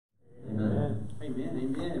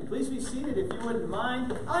Please be seated if you wouldn't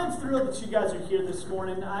mind. I'm thrilled that you guys are here this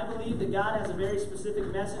morning. I believe that God has a very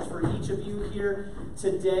specific message for each of you here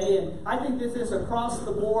today. And I think this is across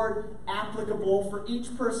the board applicable for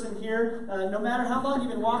each person here, no matter how long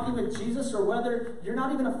you've been walking with Jesus or whether you're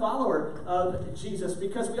not even a follower of Jesus.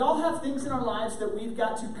 Because we all have things in our lives that we've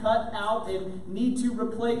got to cut out and need to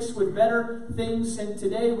replace with better things. And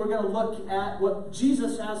today we're going to look at what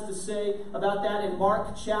Jesus has to say about that in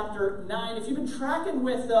Mark chapter 9. If you've been tracking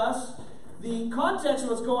with us, the context of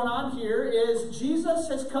what's going on here is Jesus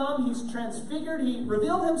has come, he's transfigured, he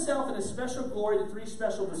revealed himself in a special glory to three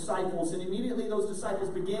special disciples, and immediately those disciples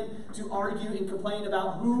begin to argue and complain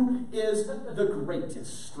about who is the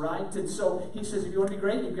greatest, right? And so he says, if you want to be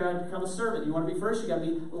great, you've got to become a servant. You want to be first, you've got to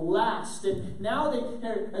be last. And now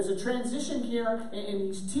there's a transition here, and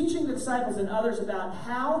he's teaching the disciples and others about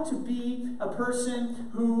how to be a person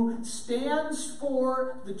who stands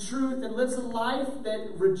for the truth and lives a life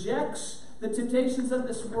that rejects the temptations of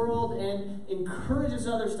this world and encourages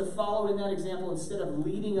others to follow in that example instead of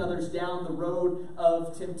leading others down the road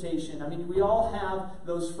of temptation. I mean, we all have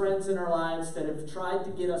those friends in our lives that have tried to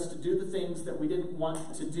get us to do the things that we didn't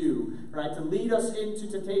want to do, right? To lead us into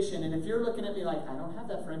temptation. And if you're looking at me like, I don't have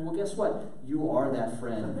that friend, well, guess what? You are that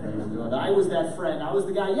friend. I was that friend. I was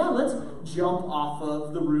the guy, yeah, let's jump off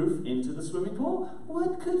of the roof into the swimming pool.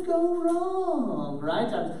 What could go wrong, right?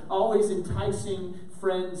 I'm always enticing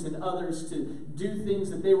friends and others to do things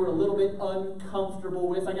that they were a little bit uncomfortable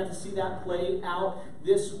with. I got to see that play out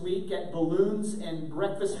this week at Balloons and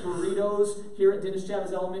Breakfast Burritos here at Dennis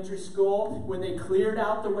Chavez Elementary School. When they cleared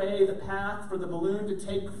out the way, the path for the balloon to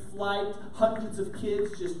take flight, hundreds of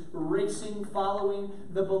kids just racing, following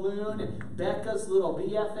the balloon. And Becca's little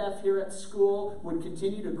BFF here at school would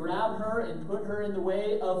continue to grab her and put her in the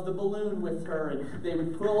way of the balloon with her. And they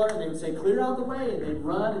would pull her and they would say, clear out the way. And they'd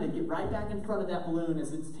run and they'd get right back in front of that balloon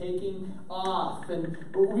as it's taking off. And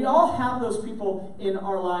we all have those people in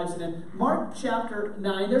our lives. And in Mark chapter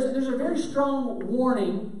 9, there's a very strong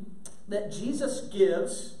warning that Jesus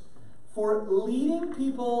gives for leading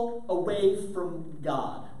people away from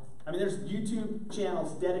God. I mean, there's YouTube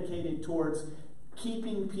channels dedicated towards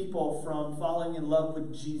keeping people from falling in love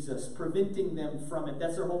with Jesus, preventing them from it.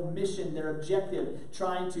 That's their whole mission, their objective,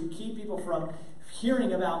 trying to keep people from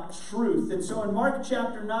hearing about truth. And so in Mark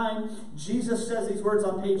chapter 9, Jesus says these words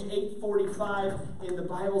on page 845 in the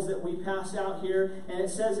Bibles that we pass out here. And it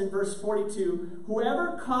says in verse 42,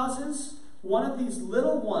 whoever causes one of these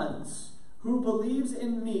little ones who believes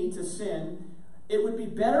in me to sin, it would be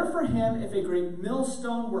better for him if a great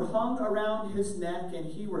millstone were hung around his neck and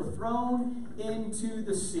he were thrown into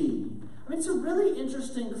the sea. I mean, it's a really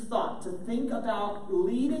interesting thought to think about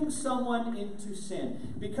leading someone into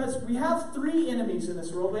sin. Because we have three enemies in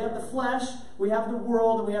this world. We have the flesh, we have the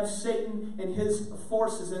world, and we have Satan and his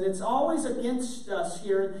forces. And it's always against us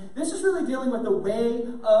here. This is really dealing with the way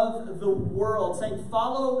of the world, saying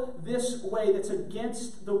follow this way that's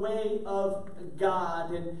against the way of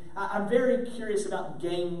God. And I'm very curious about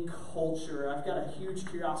gang culture. I've got a huge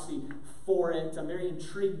curiosity for it. I'm very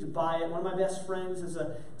intrigued by it. One of my best friends as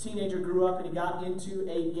a teenager grew up and he got into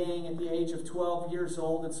a gang at the age of 12 years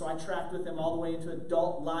old, and so I tracked with him all the way into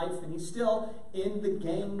adult life, and he's still in the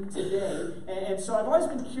gang today. And so I've always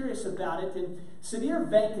been curious about it. And Sudhir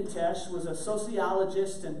Venkatesh was a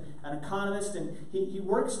sociologist and an economist, and he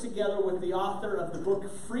works together with the author of the book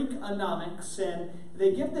Freakonomics, and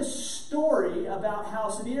they give this story about how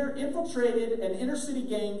Sudhir infiltrated an inner city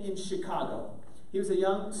gang in Chicago. He was a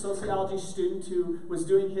young sociology student who was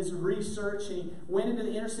doing his research, and he went into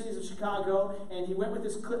the inner cities of Chicago, and he went with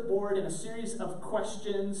his clipboard and a series of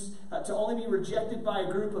questions to only be rejected by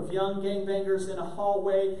a group of young gangbangers in a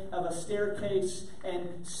hallway of a staircase,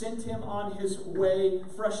 and sent him on his way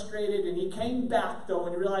frustrated. And he came back, though,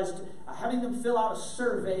 and realized having them fill out a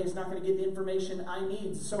survey is not going to get the information I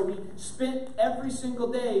need. So he spent every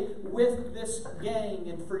single day with this gang,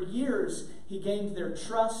 and for years he gained their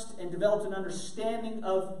trust and developed an understanding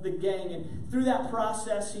of the gang. And through that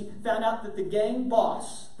process, he found out that the gang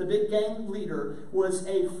boss, the big gang leader, was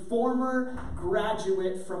a former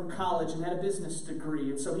graduate from college and had a business degree.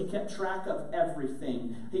 And so he kept track of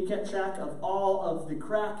everything. He kept track of all of the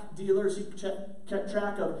crack dealers. He kept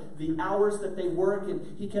track of the hours that they work,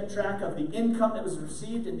 and he kept track of the income that was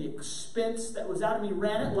received and the expense that was out. And he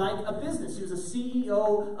ran it like a business. He was a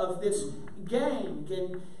CEO of this gang.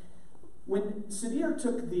 And when Sudhir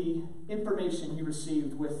took the information he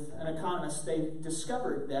received with an economist, they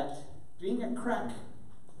discovered that being a crack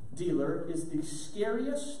dealer is the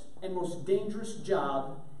scariest and most dangerous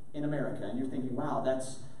job in America. And you're thinking, wow,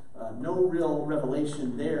 that's no real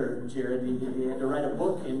revelation there, Jared. He had to write a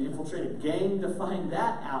book and infiltrate a gang to find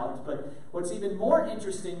that out. But what's even more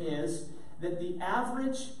interesting is that the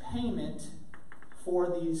average payment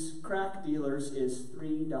for these crack dealers is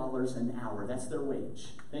 $3 an hour. That's their wage.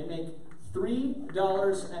 They make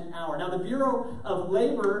 $3 an hour. Now, the Bureau of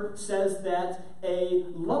Labor says that a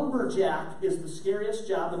lumberjack is the scariest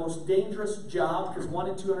job, the most dangerous job, because 1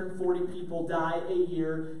 in 240 people die a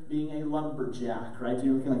year being a lumberjack, right?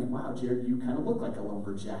 You're looking like, wow, Jared, you kind of look like a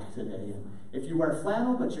lumberjack today. And if you wear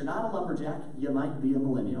flannel, but you're not a lumberjack, you might be a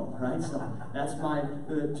millennial, right? So that's my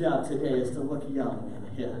job today, is to look young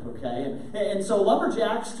and hip, okay? And so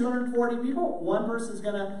lumberjacks, 240 people, one person's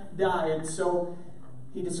going to die. And so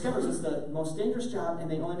he discovers it's the most dangerous job, and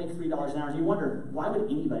they only make $3 an hour. And you wonder, why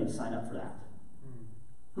would anybody sign up for that?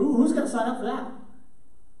 Who's going to sign up for that?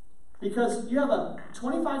 Because you have a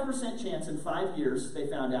 25% chance in 5 years, they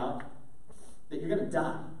found out, that you're going to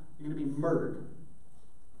die. You're going to be murdered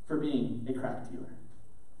for being a crack dealer.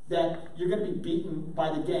 That you're going to be beaten by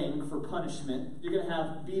the gang for punishment. You're going to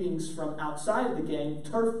have beatings from outside of the gang,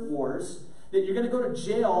 turf wars. That you're going to go to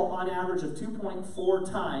jail on average of 2.4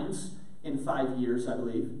 times in 5 years, I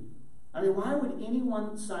believe. I mean, why would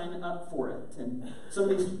anyone sign up for it? And some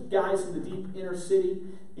of these guys in the deep inner city,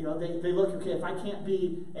 you know, they look, okay, if I can't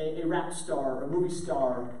be a rap star, or a movie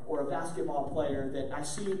star, or a basketball player, that I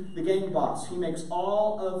see the gang boss, he makes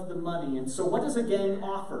all of the money. And so what does a gang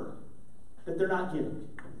offer that they're not giving?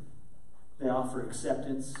 They offer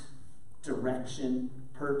acceptance, direction,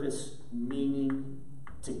 purpose, meaning,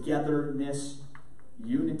 togetherness,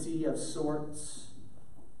 unity of sorts.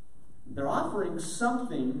 They're offering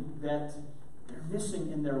something that they're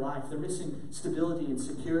missing in their life. They're missing stability and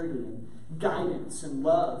security and guidance and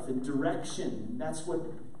love and direction. And that's what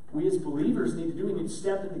we as believers need to do. We need to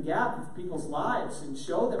step in the gap of people's lives and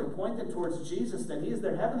show them and point them towards Jesus, that He is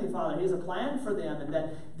their Heavenly Father. He has a plan for them, and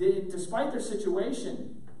that despite their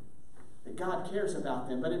situation, that God cares about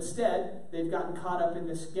them. But instead, they've gotten caught up in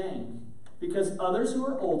this gang because others who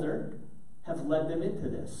are older have led them into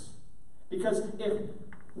this. Because if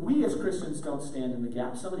we as Christians don't stand in the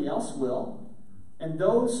gap, somebody else will. And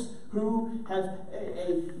those who have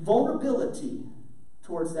a vulnerability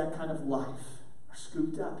towards that kind of life are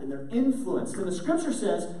scooped up and they're influenced. And the scripture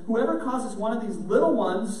says, whoever causes one of these little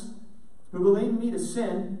ones who believe in me to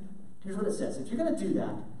sin, here's what it says. If you're going to do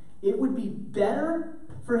that, it would be better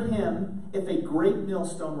for him if a great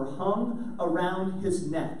millstone were hung around his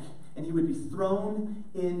neck and he would be thrown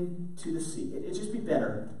into the sea. It'd just be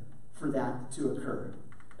better for that to occur.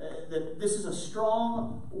 That this is a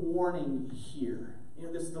strong warning here. You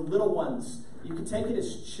know, this is the little ones. You can take it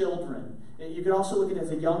as children. You can also look at it as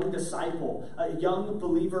a young disciple, a young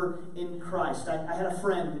believer in Christ. I had a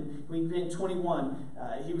friend, when he became 21,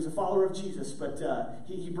 he was a follower of Jesus, but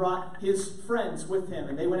he brought his friends with him,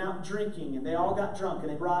 and they went out drinking, and they all got drunk,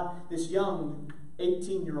 and they brought this young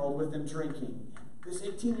 18-year-old with them drinking. This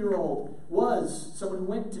 18-year-old was someone who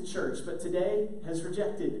went to church, but today has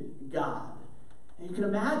rejected God. And you can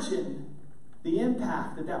imagine the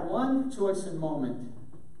impact that that one choice and moment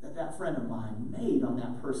that friend of mine made on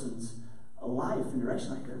that person's life and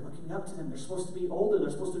direction. Like, they're looking up to them. They're supposed to be older.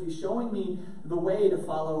 They're supposed to be showing me the way to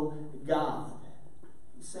follow God.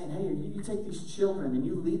 He's saying, hey, you take these children and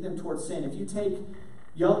you lead them towards sin. If you take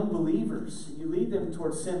young believers and you lead them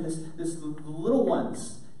towards sin, the little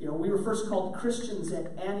ones. You know, we were first called Christians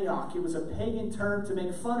at Antioch. It was a pagan term to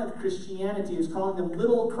make fun of Christianity. It was calling them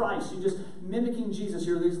little Christ. You're just mimicking Jesus.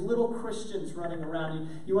 You're these little Christians running around.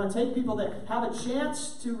 You want to take people that have a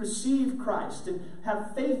chance to receive Christ and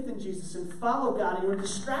have faith in Jesus and follow God, and you want to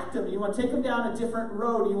distract them. You want to take them down a different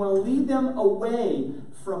road. You want to lead them away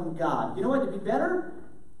from God. You know what? It'd be better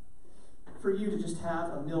for you to just have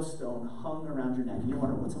a millstone hung around your neck. And you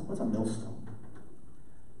wonder, what's a millstone?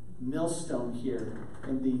 Millstone here.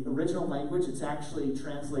 In the original language, it's actually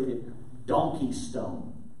translated donkey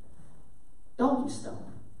stone. Donkey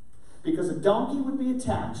stone. Because a donkey would be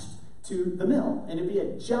attached to the mill, and it'd be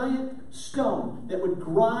a giant stone that would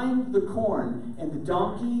grind the corn, and the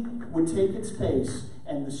donkey would take its pace,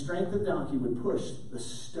 and the strength of the donkey would push the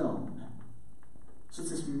stone. So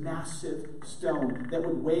it's this massive stone that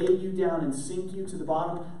would weigh you down and sink you to the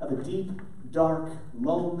bottom of a deep, dark,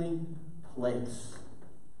 lonely place.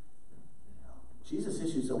 Jesus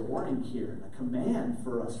issues a warning here, a command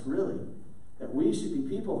for us, really, that we should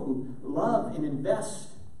be people who love and invest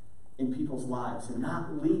in people's lives and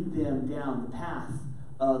not lead them down the path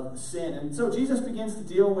of sin. And so Jesus begins to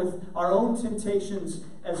deal with our own temptations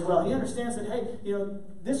as well. He understands that, hey, you know,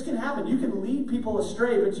 this can happen. You can lead people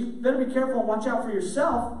astray, but you better be careful and watch out for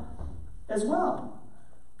yourself as well.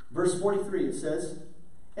 Verse 43, it says,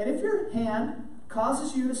 And if your hand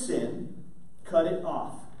causes you to sin, cut it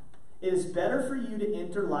off. It is better for you to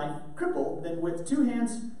enter life crippled than with 2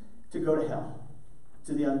 hands to go to hell,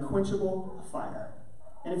 to the unquenchable fire.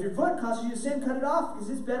 And if your foot causes you to sin, cut it off, because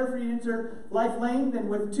it's better for you to enter life lame than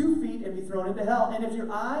with 2 feet and be thrown into hell. And if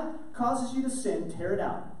your eye causes you to sin, tear it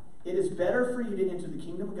out. It is better for you to enter the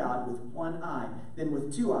kingdom of God with 1 eye than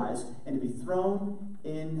with 2 eyes and to be thrown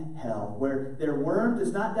in hell, where their worm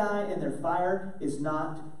does not die and their fire is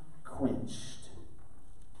not quenched.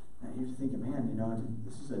 Now you're thinking, man,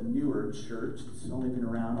 this is a newer church. It's only been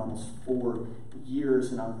around almost 4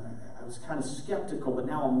 years, and I was kind of skeptical, but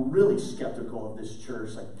now I'm really skeptical of this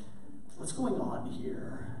church. Like, what's going on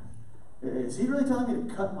here? Is he really telling me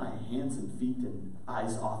to cut my hands and feet and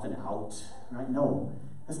eyes off and out? Right? No,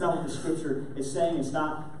 that's not what the scripture is saying. It's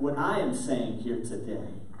not what I am saying here today.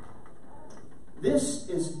 This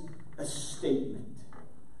is a statement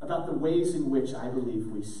about the ways in which I believe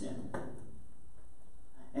we sin.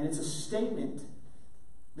 And it's a statement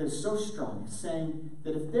that is so strong. It's saying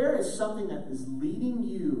that if there is something that is leading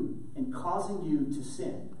you and causing you to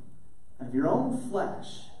sin, of your own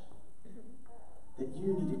flesh, that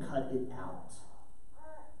you need to cut it out.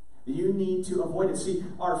 You need to avoid it. See,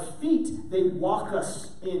 our feet, they walk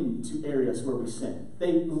us into areas where we sin.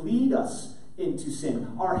 They lead us into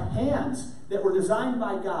sin. Our hands that were designed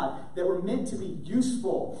by God, that were meant to be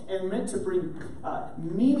useful and meant to bring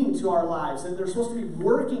meaning to our lives, and they're supposed to be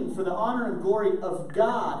working for the honor and glory of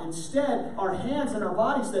God. Instead, our hands and our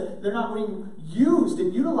bodies, that they're not being used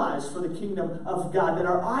and utilized for the kingdom of God, that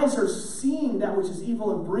our eyes are seeing that which is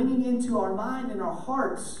evil and bringing into our mind and our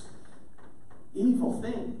hearts evil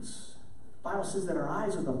things. The Bible says that our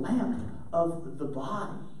eyes are the lamp of the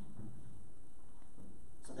body.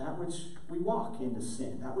 That which we walk into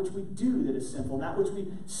sin, that which we do that is sinful, that which we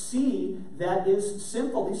see that is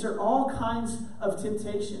sinful. These are all kinds of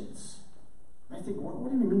temptations. And I think, what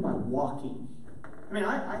do you mean by walking? I mean,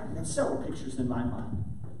 I have several pictures in my mind.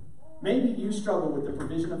 Maybe you struggle with the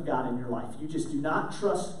provision of God in your life. You just do not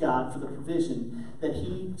trust God for the provision that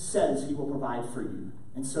He says He will provide for you.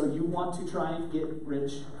 And so you want to try and get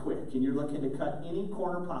rich quick. And you're looking to cut any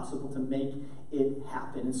corner possible to make it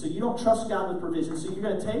happen. And so you don't trust God with provision. So you're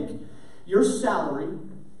going to take your salary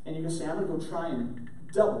and you're going to say, I'm going to go try and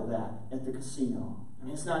double that at the casino. I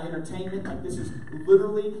mean, it's not entertainment. Like, this is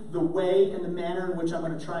literally the way and the manner in which I'm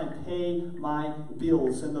going to try and pay my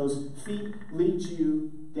bills. And those feet lead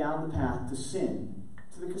you down the path to sin,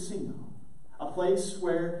 to the casino. A place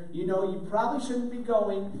where you probably shouldn't be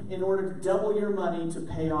going in order to double your money to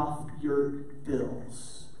pay off your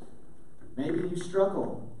bills. Maybe you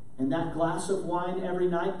struggle, and that glass of wine every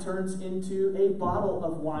night turns into a bottle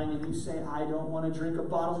of wine, and you say, I don't want to drink a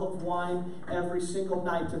bottle of wine every single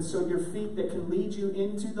night. And so your feet that can lead you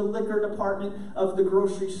into the liquor department of the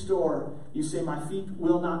grocery store, you say, my feet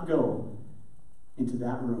will not go into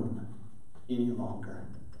that room any longer.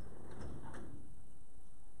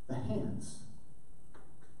 The hands.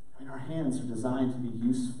 I mean, our hands are designed to be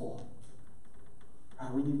useful.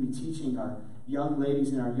 We need to be teaching our young ladies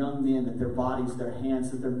and our young men that their bodies, their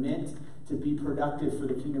hands, that they're meant to be productive for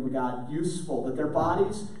the kingdom of God, useful, that their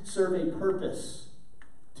bodies serve a purpose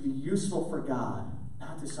to be useful for God,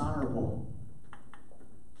 not dishonorable.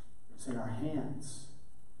 Say our hands.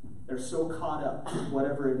 They're so caught up with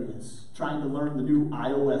whatever it is, trying to learn the new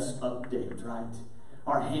iOS update, right?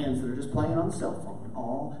 Our hands that are just playing on the cell phone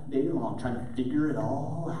all day long, trying to figure it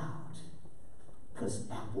all out. Because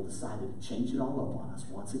Apple decided to change it all up on us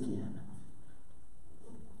once again.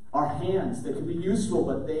 Our hands that can be useful,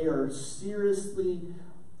 but they are seriously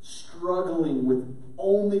struggling with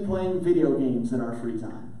only playing video games in our free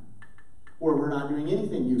time. Or we're not doing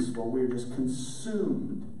anything useful. We're just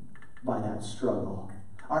consumed by that struggle.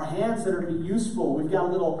 Our hands that are to be useful. We've got a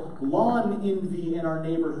little lawn envy in our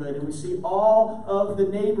neighborhood, and we see all of the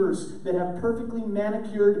neighbors that have perfectly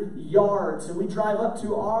manicured yards, and we drive up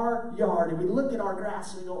to our yard and we look at our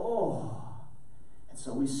grass and we go, oh. And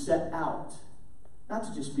so we set out, not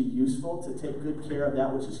to just be useful, to take good care of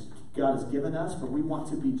that which God has given us, but we want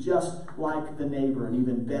to be just like the neighbor and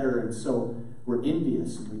even better. And so we're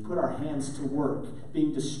envious, and we put our hands to work,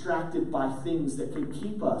 being distracted by things that can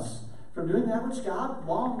keep us from doing that which God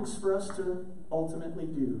longs for us to ultimately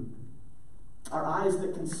do. Our eyes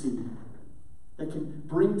that can see, that can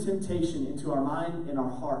bring temptation into our mind and our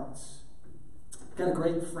hearts. Got a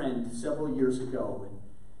great friend several years ago, and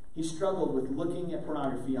he struggled with looking at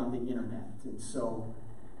pornography on the internet. And so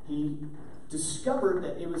he discovered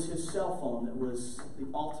that it was his cell phone that was the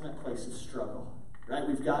ultimate place of struggle. Right?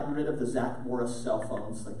 We've gotten rid of the Zach Morris cell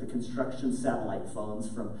phones, like the construction satellite phones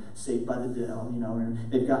from Saved by the Bell, and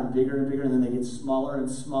they've gotten bigger and bigger, and then they get smaller and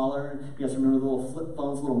smaller. You guys remember the little flip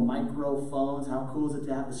phones, little microphones? How cool is it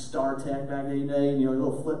to have the StarTech back in the day, and a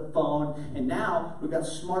little flip phone? And now we've got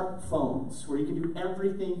smartphones where you can do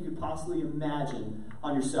everything you could possibly imagine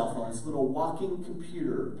on your cell phone. It's a little walking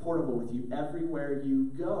computer, portable with you everywhere you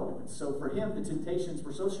go. And so for him, the temptations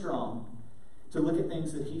were so strong to look at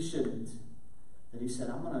things that he shouldn't, that he said,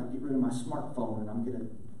 I'm going to get rid of my smartphone and I'm going to get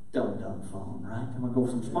a dumb phone, right? I'm going to go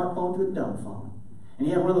from smartphone to a dumb phone. And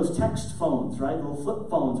he had one of those text phones, right? Little flip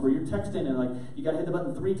phones where you're texting and you got to hit the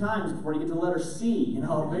button 3 times before you get to the letter C.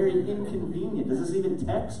 Very inconvenient. Does this even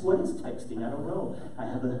text? What is texting? I don't know. I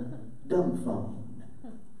have a dumb phone.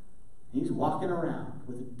 He's walking around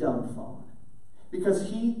with a dumb phone because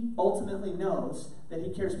he ultimately knows that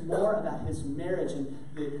he cares more about his marriage and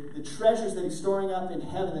the treasures that he's storing up in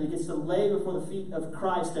heaven that he gets to lay before the feet of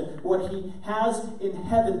Christ, and what he has in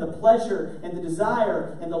heaven, the pleasure and the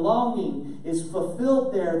desire and the longing is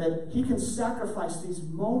fulfilled there, that he can sacrifice these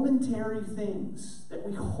momentary things that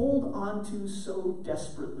we hold on to so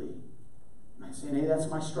desperately. Am I saying, hey, that's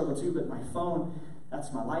my struggle too, but my phone,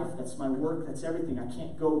 that's my life, that's my work, that's everything. I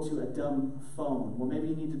can't go to a dumb phone. Well, maybe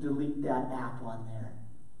you need to delete that app on there.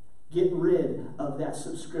 Get rid of that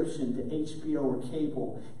subscription to HBO or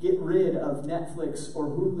cable. Get rid of Netflix or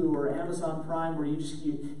Hulu or Amazon Prime where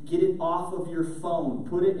you get it off of your phone.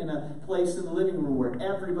 Put it in a place in the living room where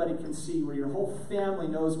everybody can see, where your whole family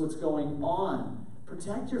knows what's going on.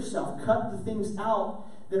 Protect yourself. Cut the things out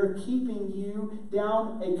that are keeping you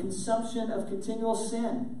down a consumption of continual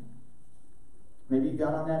sin. Maybe you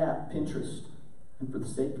got on that app, Pinterest, and for the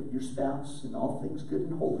sake of your spouse and all things good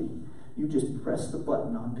and holy, you just press the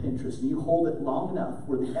button on Pinterest and you hold it long enough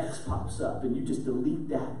where the X pops up and you just delete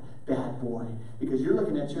that bad boy because you're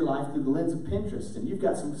looking at your life through the lens of Pinterest and you've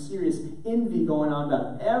got some serious envy going on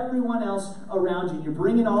about everyone else around you. You're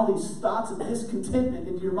bringing all these thoughts of discontentment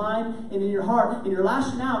into your mind and in your heart, and you're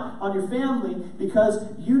lashing out on your family because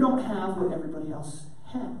you don't have what everybody else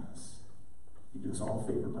has. You do us all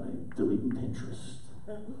a favor by deleting Pinterest.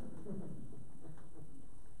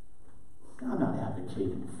 I'm not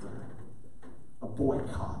advocating for a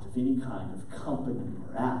boycott of any kind of company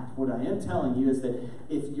or app. What I am telling you is that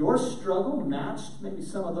if your struggle matched maybe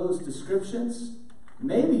some of those descriptions,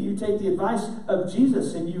 maybe you take the advice of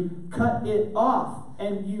Jesus and you cut it off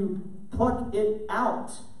and you pluck it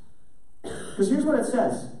out. Because here's what it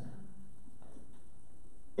says.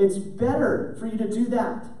 It's better for you to do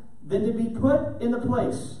that than to be put in the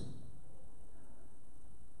place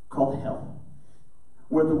called hell,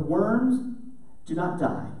 where the worms do not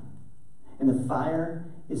die and the fire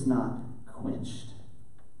is not quenched.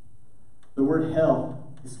 The word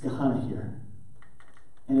hell is Gehenna here.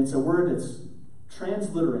 And it's a word that's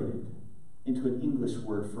transliterated into an English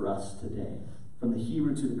word for us today, from the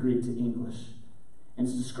Hebrew to the Greek to English. And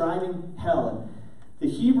it's describing hell. And the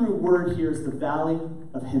Hebrew word here is the Valley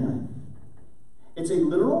of Hinnom. It's a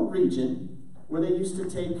literal region where they used to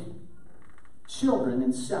take children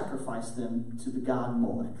and sacrifice them to the god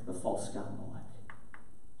Moloch, the false god Moloch.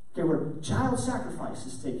 Okay, where child sacrifice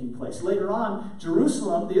is taking place. Later on,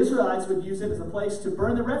 Jerusalem, the Israelites would use it as a place to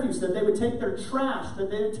burn the refuse, that they would take their trash,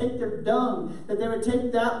 that they would take their dung, that they would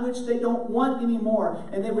take that which they don't want anymore,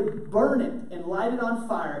 and they would burn it and light it on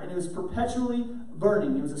fire, and it was perpetually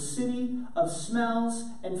burning. It was a city of smells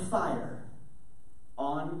and fire,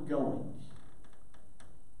 ongoing.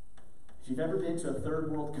 If you've ever been to a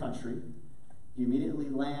third world country, you immediately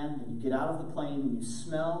land and you get out of the plane and you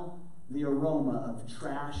smell the aroma of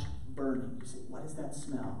trash burning. You say, what is that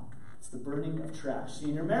smell? It's the burning of trash.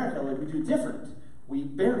 See, in America, we do different. We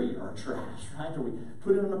bury our trash, right? Or we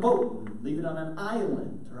put it on a boat and leave it on an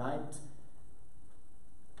island, right?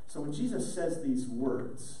 So when Jesus says these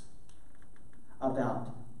words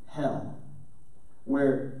about hell,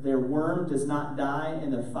 where their worm does not die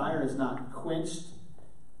and their fire is not quenched,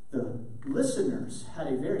 the listeners had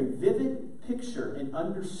a very vivid picture and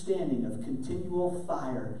understanding of continual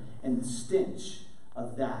fire and the stench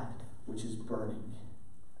of that which is burning.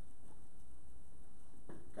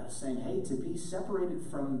 God is saying, hey, to be separated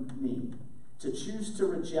from me, to choose to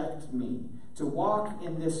reject me, to walk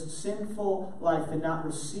in this sinful life and not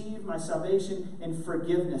receive my salvation and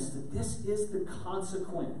forgiveness, that this is the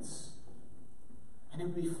consequence. And it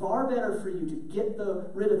would be far better for you to get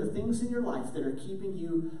rid of the things in your life that are keeping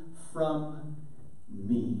you from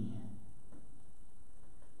me.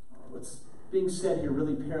 What's being said here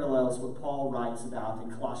really parallels what Paul writes about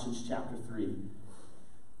in Colossians chapter 3.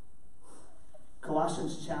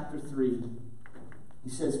 Colossians chapter 3. He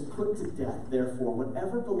says, put to death, therefore,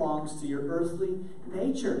 whatever belongs to your earthly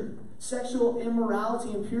nature. Sexual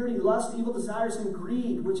immorality, impurity, lust, evil desires, and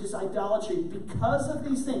greed, which is idolatry. Because of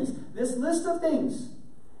these things, this list of things,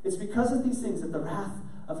 it's because of these things that the wrath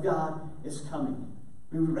of God is coming.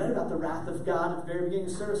 We read about the wrath of God at the very beginning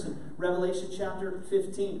of service in Revelation chapter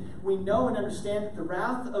 15. We know and understand that the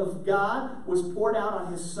wrath of God was poured out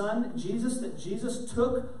on his Son, Jesus, that Jesus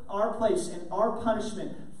took our place and our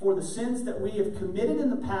punishment for the sins that we have committed in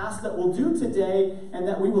the past, that we'll do today, and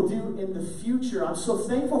that we will do in the future. I'm so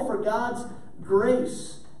thankful for God's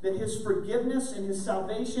grace, that his forgiveness and his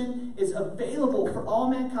salvation is available for all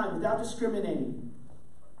mankind without discriminating.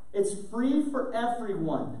 It's free for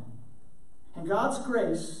everyone. And God's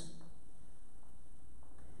grace,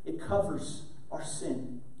 it covers our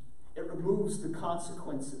sin. It removes the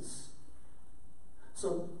consequences.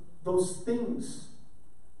 So those things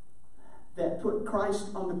that put Christ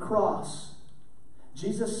on the cross,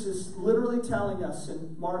 Jesus is literally telling us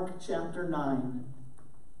in Mark chapter 9,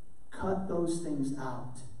 cut those things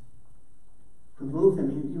out. Remove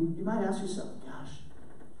them. You might ask yourself, gosh,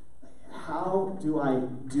 how do I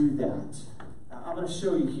do that? I'm going to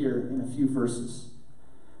show you here in a few verses.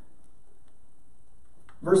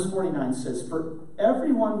 Verse 49 says, for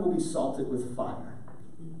everyone will be salted with fire.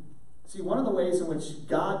 See, one of the ways in which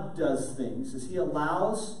God does things is he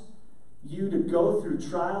allows you to go through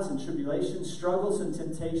trials and tribulations, struggles and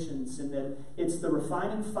temptations, and that it's the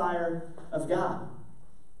refining fire of God.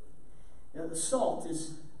 You know, the salt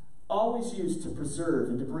is always used to preserve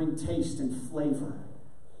and to bring taste and flavor.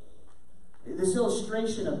 This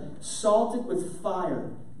illustration of salted with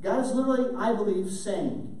fire, God is literally, I believe,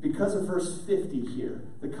 saying, because of verse 50 here,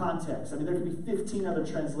 the context. I mean, there could be 15 other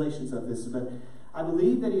translations of this, but I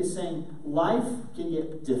believe that he is saying life can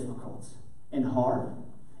get difficult and hard,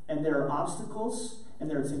 and there are obstacles, and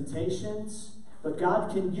there are temptations, but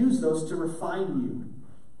God can use those to refine you.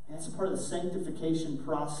 And that's a part of the sanctification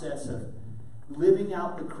process of living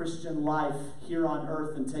out the Christian life here on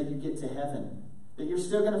earth until you get to heaven. That you're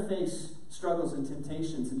still going to face struggles and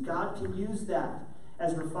temptations, and God can use that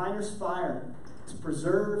as refiner's fire to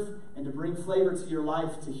preserve and to bring flavor to your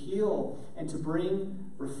life, to heal and to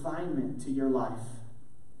bring refinement to your life.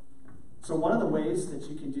 So one of the ways that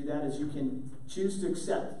you can do that is you can choose to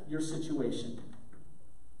accept your situation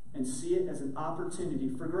and see it as an opportunity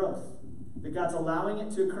for growth. That God's allowing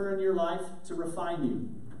it to occur in your life to refine you.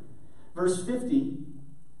 Verse 50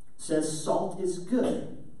 says, salt is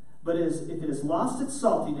good. But if it has lost its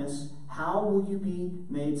saltiness, how will you be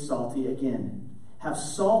made salty again? Have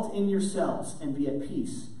salt in yourselves and be at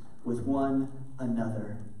peace with one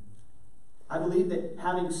another. I believe that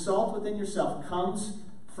having salt within yourself comes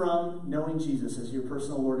from knowing Jesus as your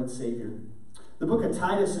personal Lord and Savior. The book of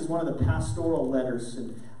Titus is one of the pastoral letters,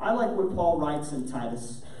 and I like what Paul writes in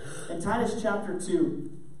Titus. In Titus chapter 2,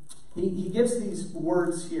 he gives these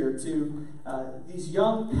words here to these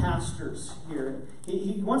young pastors here.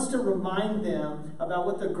 He wants to remind them about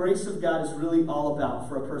what the grace of God is really all about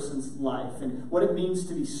for a person's life and what it means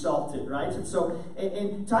to be salted, right? And so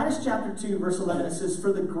in Titus chapter 2, verse 11, it says,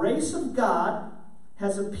 for the grace of God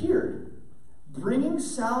has appeared, bringing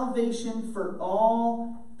salvation for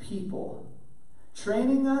all people,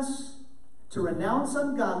 training us to renounce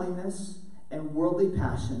ungodliness and worldly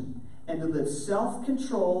passion, and to live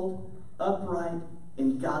self-controlled, upright,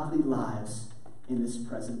 and godly lives in this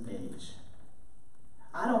present age.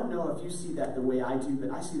 I don't know if you see that the way I do, but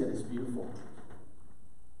I see that as beautiful.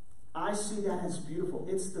 I see that as beautiful.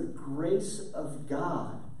 It's the grace of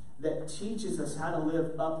God that teaches us how to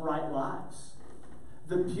live upright lives.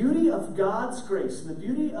 The beauty of God's grace and the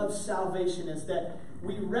beauty of salvation is that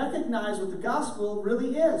we recognize what the gospel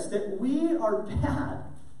really is, that we are bad.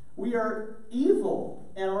 We are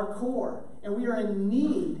evil at our core, and we are in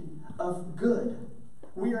need of good.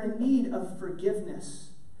 We are in need of forgiveness.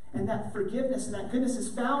 And that forgiveness and that goodness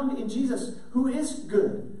is found in Jesus, who is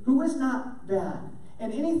good, who is not bad.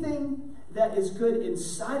 And anything that is good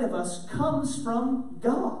inside of us comes from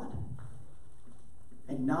God.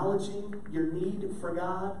 Acknowledging your need for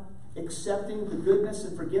God, accepting the goodness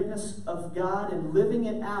and forgiveness of God, and living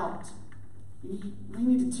it out. We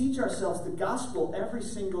need to teach ourselves the gospel every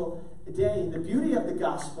single day. And the beauty of the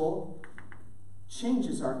gospel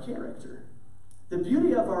changes our character. The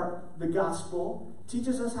beauty of the gospel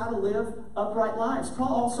teaches us how to live upright lives.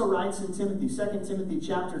 Paul also writes in Timothy, 2 Timothy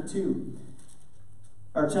chapter 2,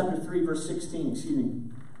 or chapter 3, verse 16, excuse me.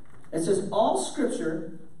 It says, all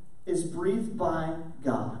scripture is breathed by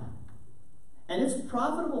God, and it's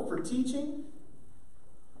profitable for teaching,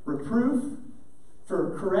 reproof,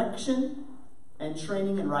 for correction, and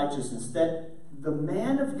training in righteousness, that the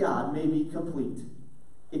man of God may be complete,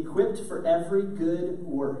 equipped for every good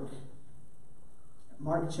work.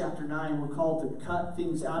 Mark chapter 9, we're called to cut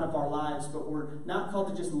things out of our lives, but we're not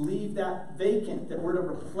called to just leave that vacant, that we're to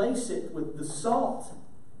replace it with the salt,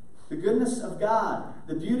 the goodness of God,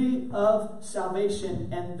 the beauty of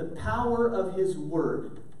salvation, and the power of His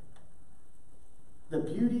Word. The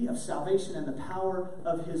beauty of salvation and the power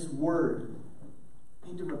of His Word.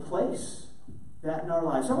 We need to replace that in our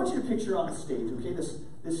lives. So I want you to picture on the stage, okay,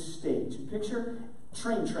 this stage. Picture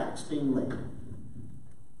train tracks being laid.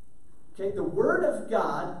 Okay, the Word of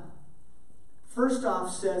God, first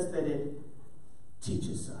off, says that it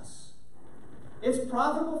teaches us. It's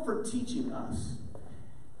profitable for teaching us.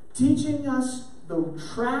 Teaching us the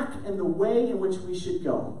track and the way in which we should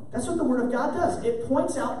go. That's what the Word of God does. It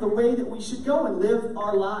points out the way that we should go and live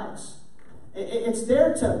our lives. It's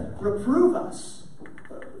there to reprove us.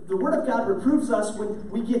 The Word of God reproves us when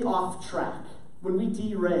we get off track, when we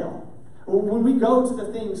derail. When we go to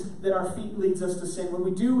the things that our feet leads us to sin, when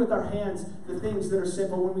we do with our hands the things that are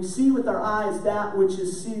sinful, when we see with our eyes that which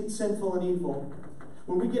is sinful and evil,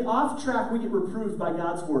 when we get off track, we get reproved by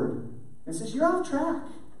God's Word. It says, you're off track.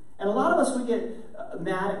 And a lot of us, we get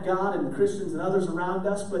mad at God and Christians and others around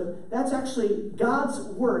us, but that's actually God's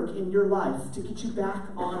work in your life to get you back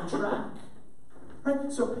on track.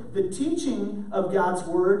 Right? So the teaching of God's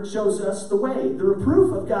Word shows us the way. The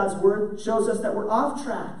reproof of God's Word shows us that we're off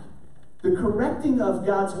track. The correcting of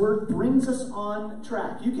God's Word brings us on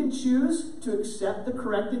track. You can choose to accept the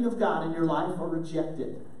correcting of God in your life or reject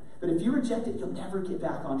it. But if you reject it, you'll never get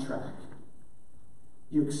back on track.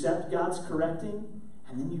 You accept God's correcting,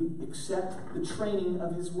 and then you accept the training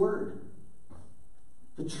of His Word.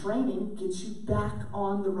 The training gets you back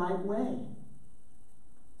on the right way.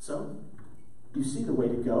 So, you see the way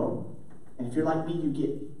to go. And if you're like me, you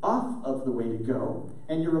get off of the way to go,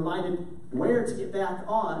 and you're reminded where to get back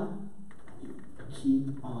on.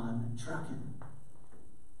 Keep on trucking.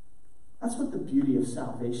 That's what the beauty of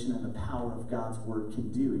salvation and the power of God's Word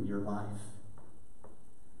can do in your life.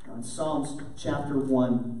 Now in Psalms chapter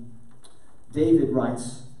 1, David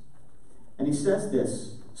writes, and he says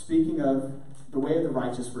this, speaking of the way of the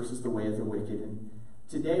righteous versus the way of the wicked. And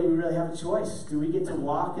today we really have a choice. Do we get to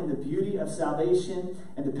walk in the beauty of salvation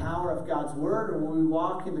and the power of God's Word, or will we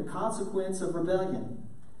walk in the consequence of rebellion?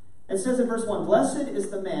 It says in verse 1, blessed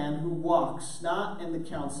is the man who walks not in the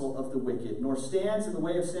counsel of the wicked, nor stands in the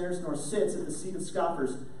way of sinners, nor sits at the seat of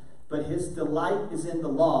scoffers. But his delight is in the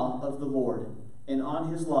law of the Lord, and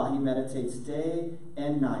on His law he meditates day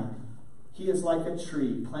and night. He is like a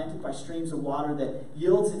tree planted by streams of water that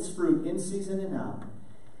yields its fruit in season and out.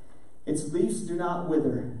 Its leaves do not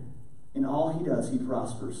wither. In all he does, he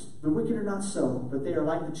prospers. The wicked are not so, but they are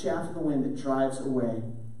like the chaff in the wind that drives away.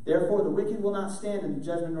 Therefore, the wicked will not stand in the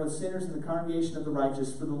judgment, nor the sinners in the congregation of the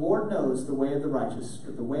righteous. For the Lord knows the way of the righteous,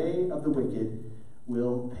 but the way of the wicked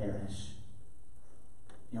will perish.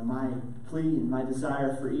 You know, my plea and my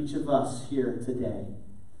desire for each of us here today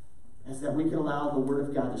is that we can allow the Word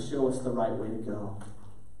of God to show us the right way to go.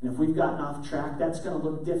 And if we've gotten off track, that's going to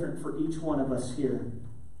look different for each one of us here.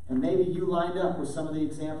 And maybe you lined up with some of the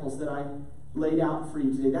examples that I laid out for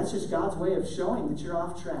you today. That's just God's way of showing that you're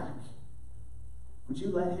off track. Would you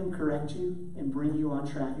let Him correct you and bring you on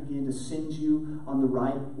track again to send you on the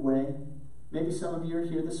right way? Maybe some of you are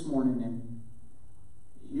here this morning and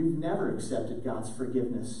you've never accepted God's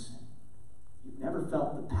forgiveness. You've never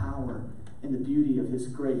felt the power and the beauty of His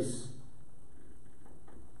grace.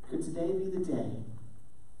 Could today be the day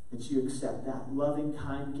that you accept that loving,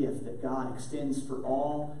 kind gift that God extends for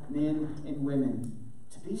all men and women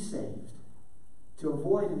to be saved, to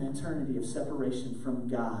avoid an eternity of separation from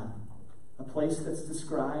God? A place that's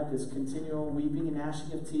described as continual weeping and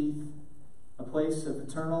gnashing of teeth, a place of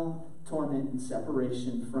eternal torment and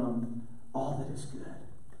separation from all that is good.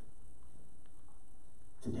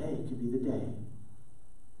 Today could be the day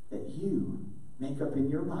that you make up in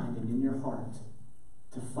your mind and in your heart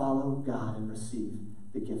to follow God and receive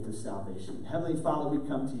the gift of salvation. Heavenly Father, we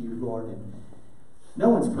come to you, Lord, and no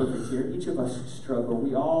one's perfect here. Each of us struggle.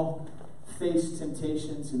 We all face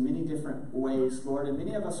temptations in many different ways, Lord, and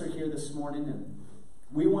many of us are here this morning and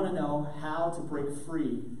we want to know how to break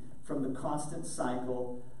free from the constant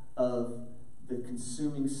cycle of the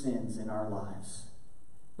consuming sins in our lives.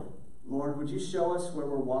 Lord, would you show us where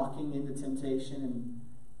we're walking into temptation and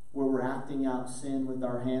where we're acting out sin with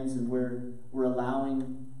our hands and where we're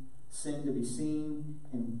allowing sin to be seen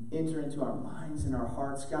and enter into our minds and our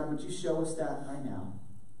hearts? God, would you show us that right now?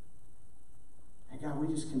 And God,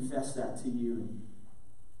 we just confess that to you.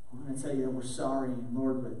 We're going to tell you that we're sorry,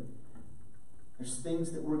 Lord, but there's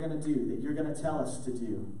things that we're going to do, that you're going to tell us to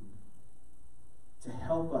do, to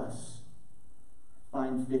help us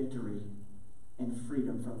find victory and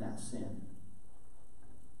freedom from that sin.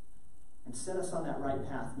 And set us on that right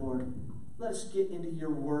path, Lord. Let us get into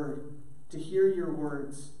your word, to hear your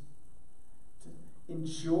words, to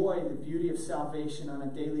enjoy the beauty of salvation on a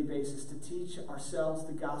daily basis, to teach ourselves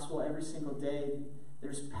the gospel every single day.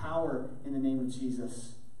 There's power in the name of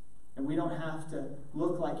Jesus. And we don't have to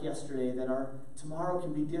look like yesterday, that our tomorrow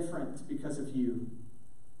can be different because of you.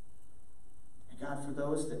 And God, for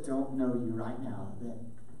those that don't know you right now, that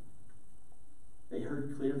they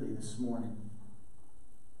heard clearly this morning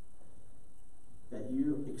that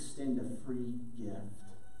you extend a free gift,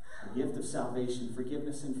 a gift of salvation,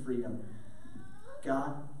 forgiveness, and freedom.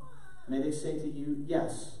 God, may they say to you,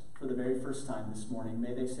 yes, for the very first time this morning.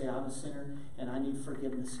 May they say, I'm a sinner and I need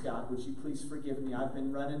forgiveness. God, would you please forgive me? I've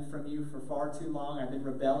been running from you for far too long. I've been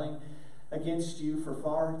rebelling against you for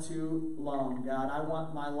far too long. God, I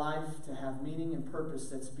want my life to have meaning and purpose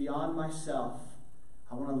that's beyond myself.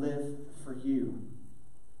 I want to live for you.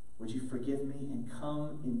 Would you forgive me and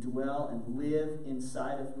come and dwell and live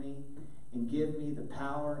inside of me and give me the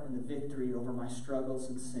power and the victory over my struggles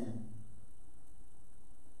and sin?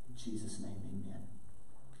 In Jesus' name, amen.